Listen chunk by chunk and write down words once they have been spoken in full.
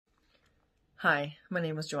Hi, my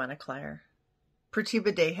name is Joanna Kleier.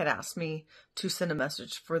 Pratibha Day had asked me to send a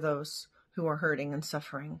message for those who are hurting and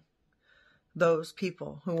suffering, those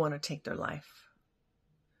people who want to take their life.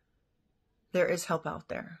 There is help out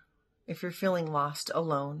there. If you're feeling lost,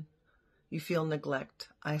 alone, you feel neglect,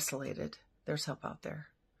 isolated, there's help out there.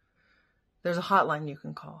 There's a hotline you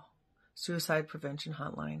can call, Suicide Prevention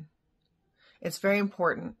Hotline. It's very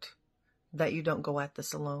important that you don't go at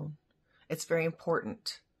this alone. It's very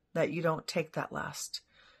important that you don't take that last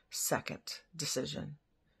second decision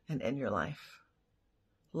and end your life.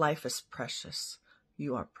 Life is precious.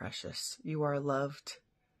 You are precious. You are loved.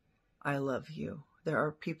 I love you. There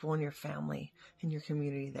are people in your family, in your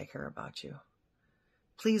community that care about you.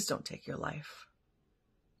 Please don't take your life.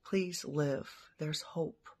 Please live. There's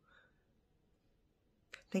hope.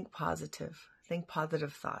 Think positive. Think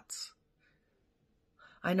positive thoughts.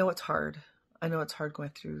 I know it's hard. I know it's hard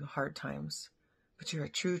going through hard times, but you're a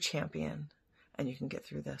true champion and you can get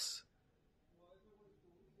through this.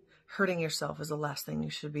 Hurting yourself is the last thing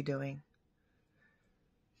you should be doing.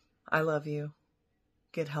 I love you.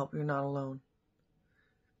 Get help. You're not alone.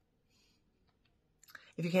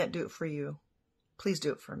 If you can't do it for you, please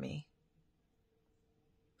do it for me.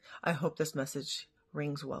 I hope this message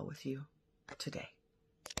rings well with you today.